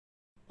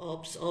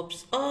Ops,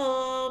 ops,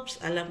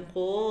 ops. Alam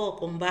ko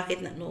kung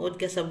bakit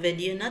nanood ka sa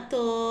video na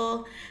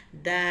to.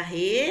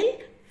 Dahil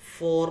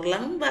 4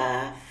 lang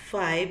ba,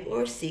 5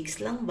 or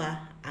 6 lang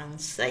ba ang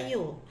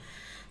sayo.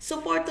 So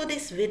for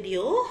today's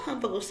video,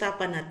 ang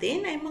pag-usapan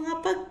natin ay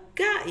mga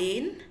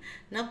pagkain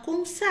na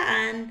kung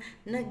saan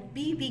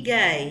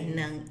nagbibigay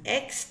ng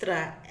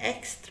extra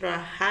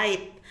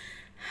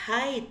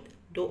height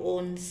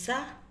doon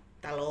sa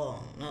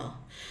talong, no?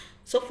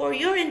 So for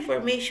your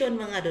information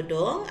mga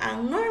dodong,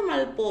 ang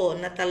normal po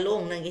na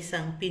talong ng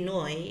isang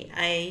Pinoy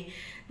ay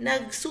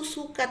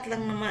nagsusukat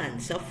lang naman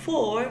sa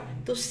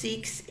 4 to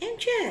 6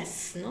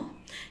 inches, no?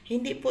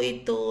 Hindi po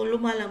ito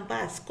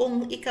lumalampas.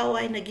 Kung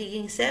ikaw ay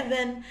nagiging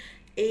 7,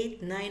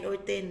 8, 9, or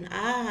 10,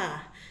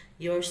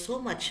 you're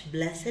so much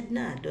blessed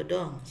na,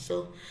 dodong.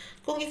 So,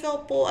 kung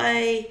ikaw po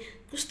ay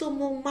gusto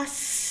mong mas,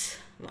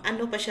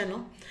 ano pa siya,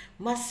 no?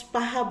 Mas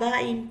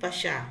pahabain pa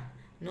siya,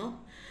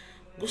 no?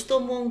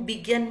 Gusto mong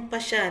bigyan pa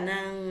siya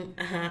ng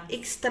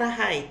extra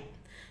height.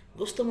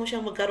 Gusto mo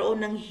siyang magkaroon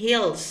ng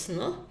heels,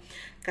 no?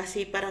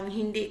 Kasi parang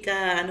hindi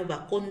ka,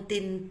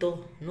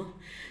 kontento, no?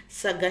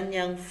 Sa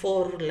ganyang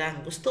 4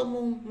 lang. Gusto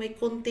mong may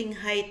kunting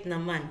height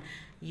naman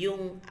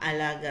yung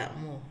alaga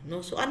mo,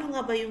 no? So, ano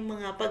nga ba yung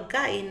mga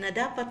pagkain na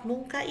dapat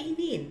mong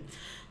kainin?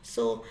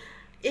 So,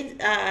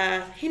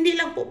 hindi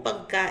lang po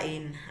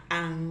pagkain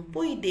ang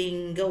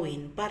pwedeng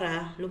gawin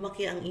para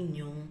lumaki ang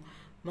inyong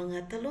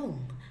mga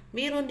talong.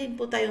 Meron din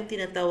po tayong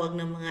tinatawag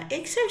na mga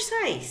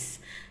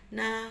exercise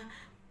na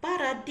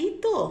para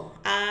dito.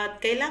 At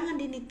kailangan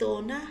din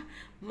ito na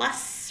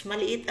mas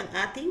maliit ang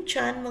ating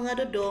tiyan,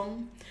 mga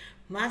dodong,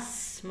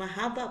 mas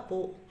mahaba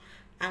po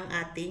ang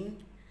ating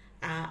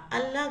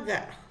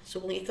alaga. So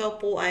kung ikaw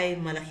po ay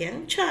malaki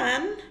ang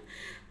tiyan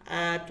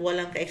at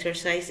walang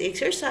ka-exercise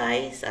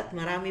at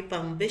marami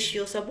pang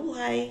bisyo sa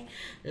buhay,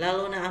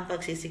 lalo na ang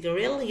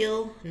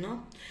pagsisigarilyo,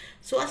 no?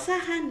 So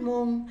asahan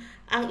mong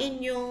ang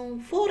inyong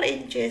 4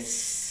 inches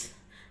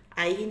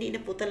ay hindi na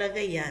po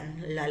talaga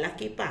yan,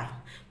 lalaki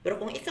pa. Pero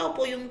kung ikaw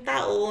po yung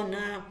tao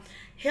na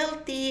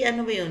healthy,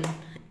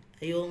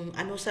 yung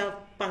sa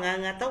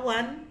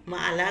pangangatawan,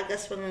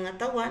 maalagas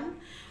pangangatawan,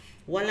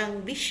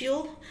 walang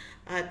bisyo,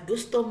 at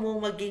gusto mo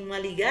maging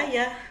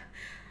maligaya,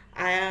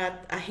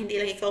 at hindi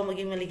lang ikaw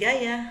maging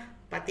maligaya,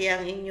 pati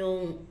ang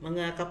inyong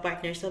mga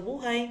kapartner sa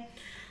buhay.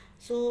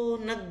 So,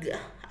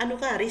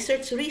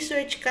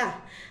 research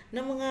ka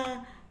ng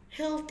mga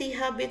healthy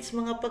habits,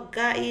 mga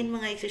pagkain,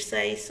 mga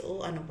exercise,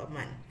 o ano pa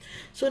man.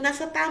 So,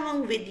 nasa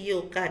tamang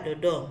video ka,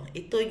 dodong.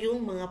 Ito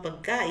yung mga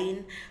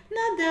pagkain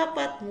na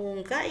dapat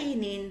mong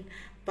kainin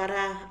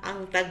para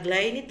ang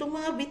taglay nitong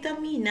mga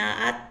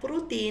vitamina at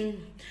protein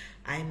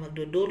ay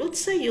magdudulot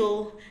sa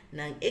iyo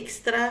ng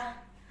extra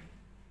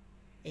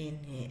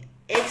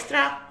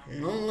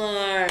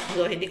nunger.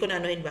 So, hindi ko na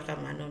anuhin baka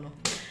no.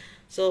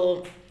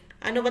 So,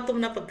 ano ba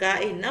itong na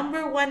pagkain?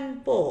 Number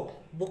 1 po,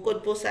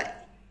 bukod po sa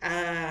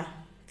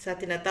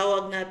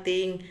tinatawag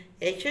nating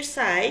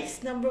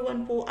exercise, number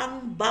 1 po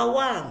ang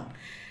bawang.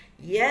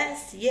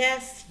 Yes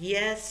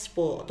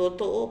po.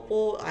 Totoo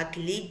po at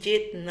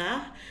legit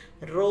na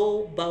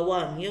raw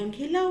bawang. Yung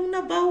hilaw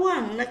na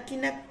bawang na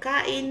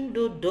kinakain,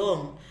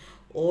 dodong,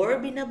 or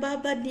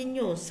binababad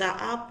ninyo sa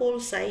apple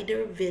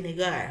cider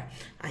vinegar.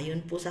 Ayun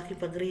po sa aking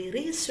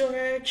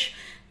pagre-research,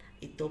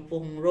 ito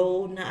pong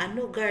raw na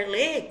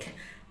garlic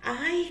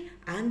ay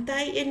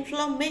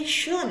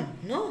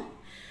anti-inflammation, no?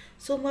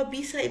 So,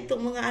 mabisa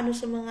itong mga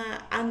sa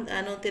mga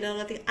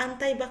tinawag natin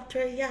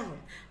antibacterial,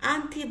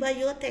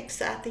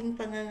 antibiotics sa ating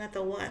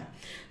pangangatawan.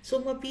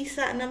 So,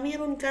 mabisa na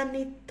meron ka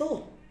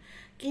nito.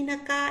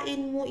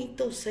 Kinakain mo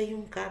ito sa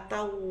iyong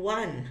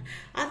katawan.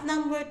 At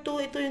number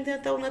 2, ito yung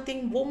tinatawag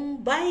nating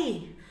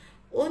Bombay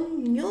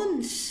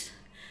onions.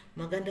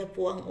 Maganda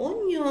po ang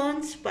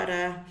onions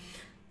para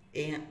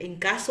in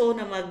kaso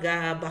na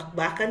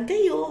magbakbakan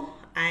kayo,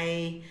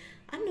 ay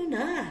alam nyo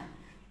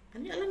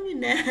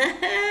na,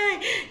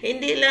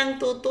 hindi lang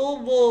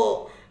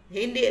tutubo,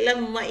 hindi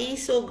lang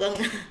maisog,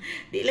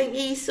 di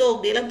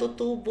lang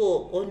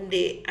tutubo,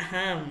 kundi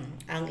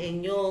ang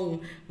inyong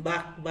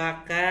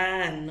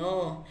bakbakan,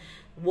 no?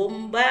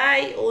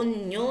 Bombay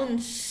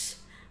onions,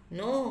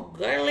 no?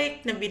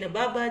 Garlic na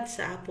binababad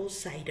sa apple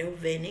cider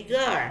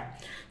vinegar.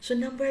 So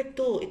number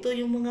 2, ito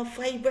yung mga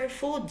fiber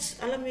foods.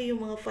 Alam niyo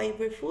yung mga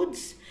fiber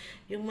foods?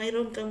 Yung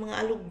mayroon kang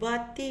mga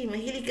alugbati,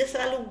 mahilig ka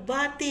sa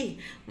alugbati,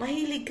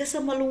 mahilig ka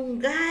sa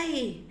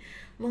malunggay,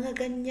 mga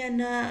ganyan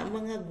na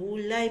mga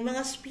gulay,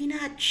 mga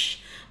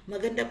spinach.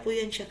 Maganda po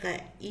yan siya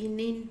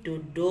kainin,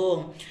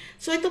 dodong.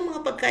 So itong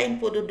mga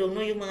pagkain po, dodong,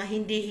 no, yung mga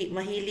hindi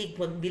mahilig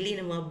magbili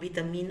ng mga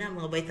vitamina,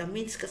 mga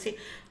vitamins, kasi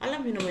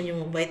alam niyo naman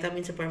yung mga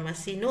vitamins sa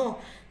pharmacy, no?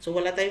 So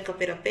wala tayong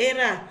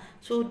kapera-pera.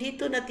 So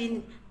dito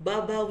natin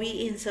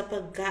babawiin sa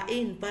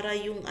pagkain para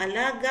yung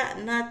alaga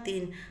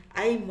natin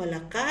ay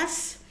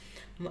malakas,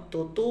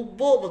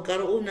 tutubo,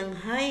 magkaroon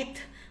ng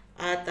height,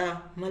 at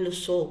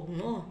malusog,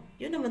 no?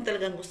 Yun naman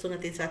talagang gusto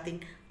natin sa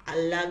ating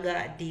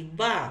alaga,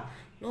 diba?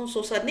 No?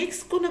 So, sa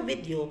next ko na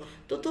video,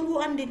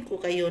 tuturuan din ko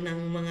kayo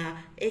ng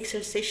mga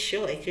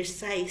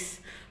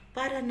exercise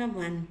para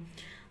naman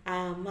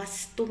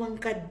mas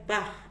tumangkad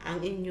pa ang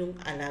inyong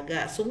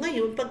alaga. So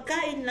ngayon,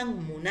 pagkain lang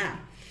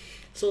muna.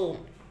 So,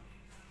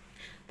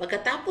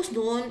 pagkatapos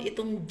noon,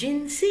 itong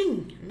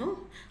ginseng,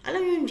 no?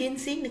 Alam niyo yung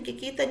ginseng,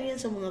 nakikita niyo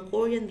yan sa mga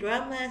Korean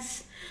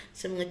dramas,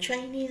 sa mga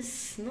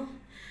Chinese, no?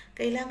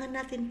 Kailangan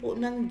natin po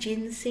ng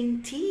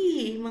ginseng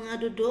tea,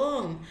 mga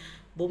dudong.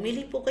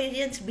 Bumili po kayo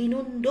diyan sa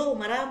Binundo,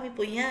 marami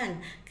po yan.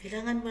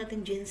 Kailangan mo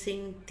natin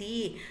ginseng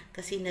tea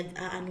kasi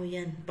nag-aano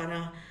yan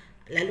para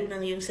lalo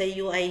na yung sa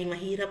iyo ay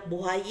mahirap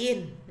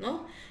buhayin,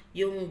 no?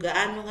 Yung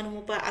gaano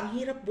mo pa, ang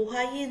hirap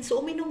buhayin.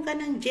 So, uminom ka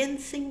ng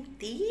ginseng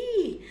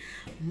tea.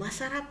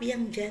 Masarap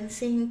yung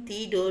ginseng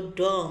tea,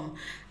 dodong.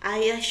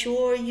 I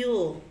assure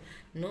you,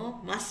 no?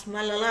 Mas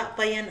malala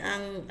pa yan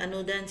ang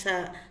dan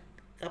sa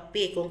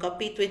kape. Kung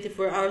kape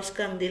 24 hours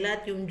kang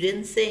dilat, yung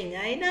ginseng,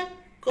 ay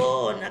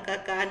nako,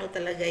 nakakaano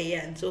talaga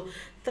yan. So,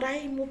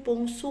 try mo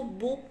pong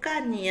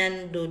subukan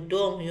yan,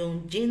 dodong,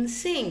 yung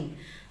ginseng,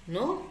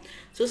 no?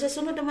 So, sa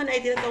sunod naman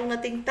ay tinatawag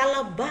nating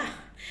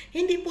talaba.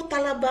 Hindi po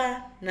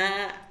talaba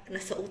na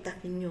nasa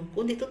utak ninyo,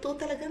 kundi totoo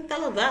talagang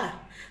talaba.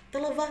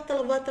 Talaba.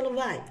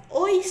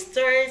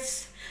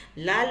 Oysters,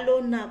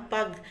 lalo na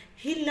pag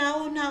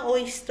hilaw na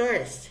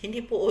oysters.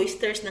 Hindi po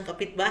oysters ng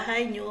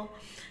kapitbahay nyo,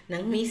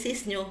 ng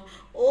misis nyo,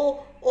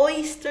 o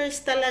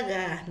oysters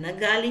talaga na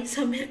galing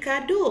sa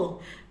merkado,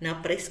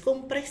 na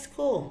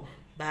preskong-presko.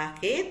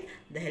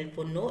 Bakit? Dahil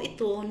puno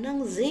ito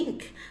ng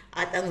zinc.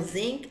 At ang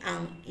zinc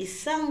ang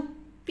isang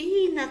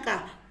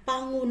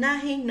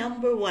pangunahing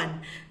number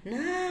 1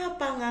 na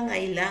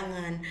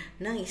pangangailangan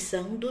ng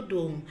isang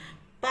dudong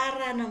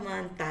para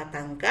naman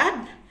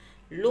tatangkad,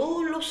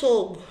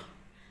 lulusog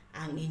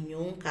ang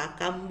inyong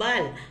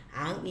kakambal,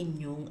 ang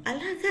inyong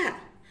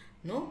alaga,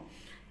 no?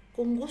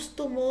 Kung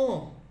gusto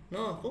mo,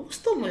 no? Kung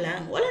gusto mo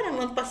lang, wala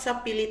namang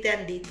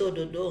pasapilitan dito,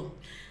 dudong.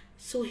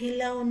 So,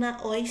 hilaw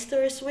na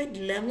oysters with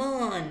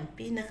lemon.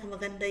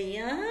 Pinakamaganda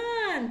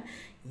yan.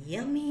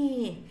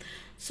 Yummy.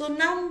 So,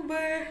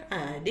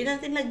 di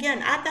natin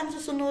lagyan. At ang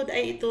susunod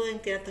ay ito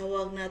yung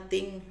tinatawag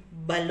nating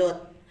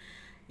balot.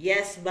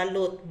 Yes,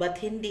 balot. But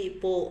hindi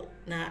po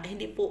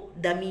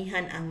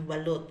damihan ang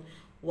balot.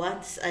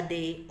 Once a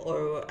day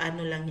or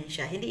ano lang yan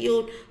siya. Hindi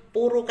yun,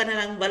 puro ka na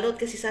lang balot.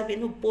 Kasi sabi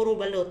puro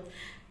balot.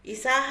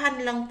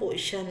 Isahan lang po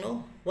siya,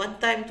 no? 1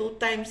 time, 2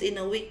 times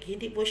in a week.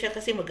 Hindi po siya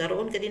kasi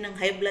magkaroon ka din ng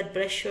high blood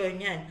pressure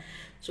niyan.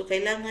 So,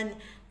 kailangan,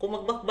 kung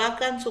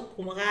magbakbakan, so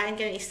kumakain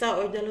ka ng 1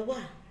 or 2,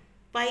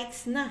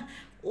 fights na.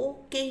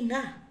 Okay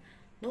na,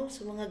 no?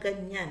 So, mga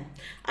ganyan.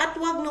 At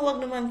wag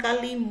naman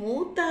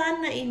kalimutan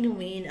na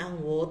inumin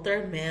ang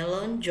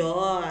watermelon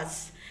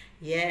juice.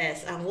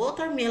 Yes, ang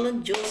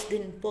watermelon juice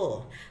din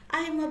po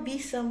ay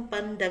mabisang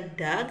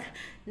pandagdag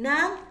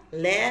ng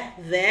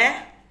levedo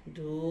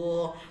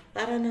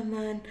para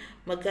naman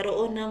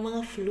magkaroon ng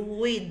mga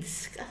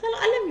fluids.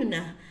 Alam nyo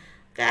na,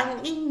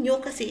 ang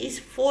inyo kasi is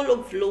full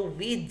of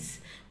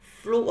fluids.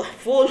 Full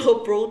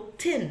of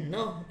protein,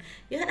 no?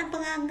 Yan ang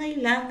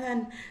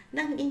pangangailangan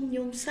ng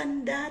inyong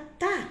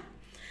sandata.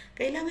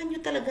 Kailangan nyo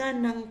talaga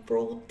ng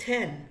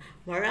protein.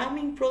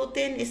 Maraming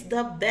protein is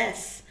the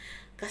best.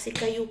 Kasi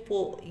kayo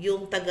po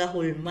yung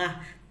tagahulma,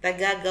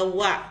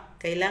 tagagawa.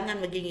 Kailangan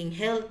magiging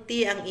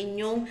healthy ang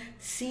inyong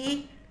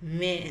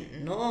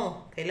semen,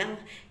 no?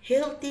 Kailangan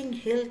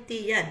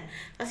healthy yan.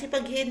 Kasi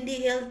pag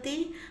hindi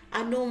healthy,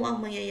 ano ang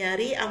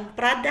mangyayari? Ang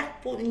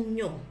product po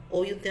ninyo,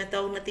 o yung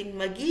tinatawag nating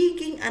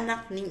magiging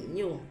anak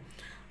ninyo,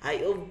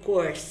 ay of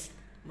course,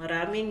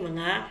 maraming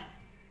mga,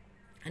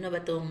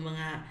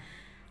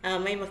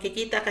 may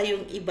makikita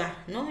kayong iba,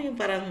 no? Yung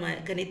parang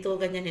ganito,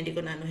 ganyan, hindi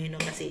ko na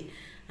kasi,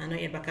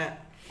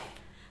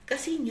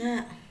 kasi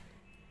nga,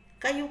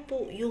 kayo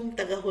po yung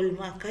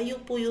tagahulma,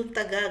 kayo po yung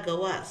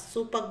tagagawa.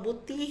 So,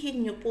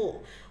 pagbutihin nyo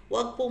po.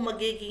 Huwag po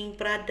magiging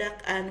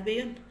product,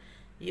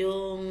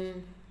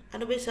 yung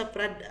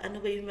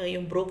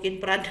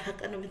broken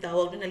product,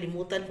 tawag na,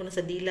 nalimutan ko na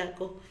sa dila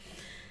ko.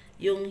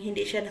 Yung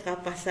hindi siya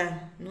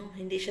nakapasa, no?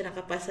 Hindi siya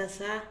nakapasa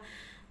sa,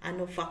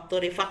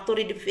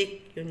 factory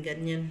defect, yung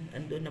ganyan,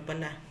 andun na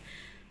pala.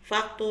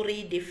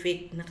 Factory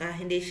defect,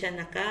 hindi siya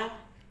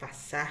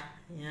nakapasa.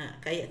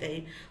 Kaya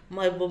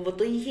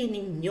mabubutuhin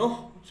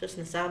ninyo. Sus,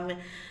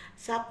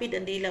 sapid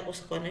ang dila ko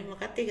sa kuno.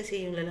 Makati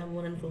kasi yung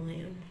lalamunan ko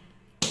ngayon.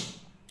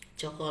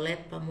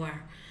 Chocolate pa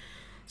more.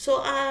 So,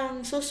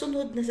 ang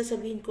susunod na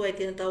sasabihin ko ay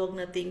tinatawag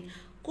nating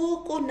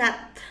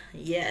coconut.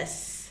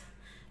 Yes.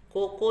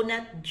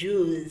 Coconut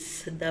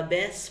juice. The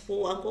best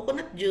po ang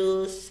coconut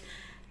juice.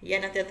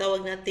 Yan ang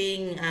tinatawag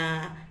nating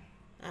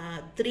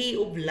tree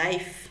of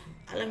life.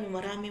 Alam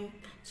mo, maraming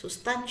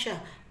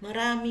sustansya,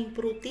 maraming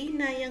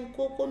protina yung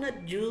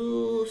coconut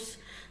juice.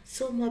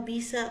 So,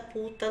 mabisa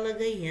po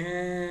talaga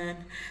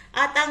yan.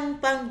 At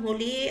ang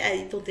panghuli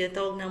ay itong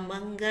tinatawag na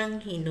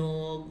manggang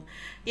hinog.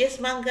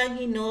 Yes,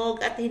 manggang hinog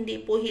at hindi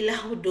po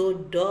hilaw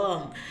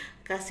dodong.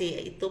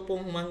 Kasi ito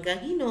pong manggang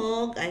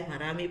hinog ay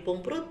marami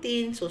pong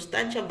protein,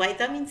 sustansya,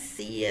 vitamin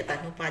C at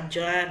ano pa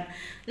dyan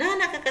na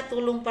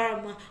nakakatulong para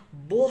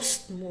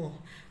ma-boost mo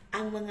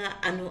ang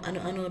mga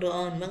ano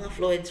doon, mga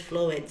fluids.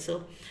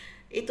 So,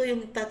 ito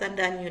yung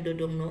tatandaan nyo,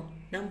 Dodong, no?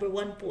 Number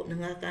 1 po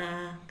na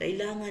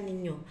kailangan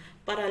ninyo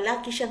para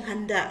lagi siyang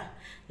handa.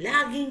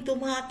 Laging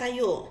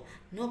tumatayo,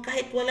 no?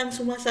 Kahit walang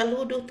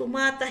sumasaludo,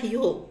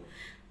 tumatayo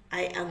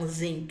ay ang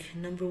zinc.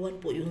 Number 1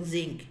 po yung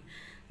zinc.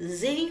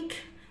 Zinc,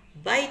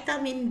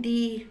 vitamin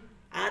D,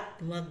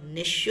 at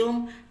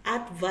magnesium,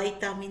 at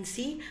vitamin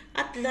C,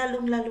 at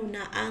lalong-lalo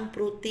na ang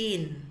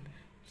protein.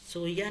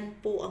 So, yan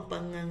po ang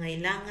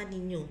pangangailangan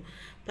ninyo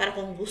para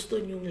kung gusto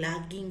nyong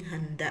laging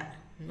handa,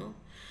 no?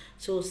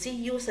 So,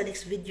 see you sa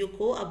next video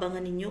ko.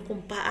 Abangan ninyo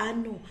kung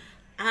paano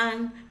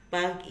ang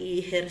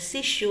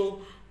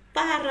pag-ehersisyo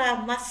para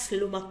mas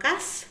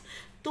lumakas,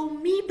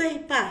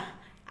 tumibay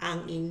pa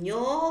ang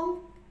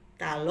inyong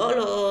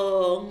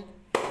talolong.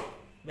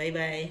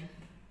 Bye-bye.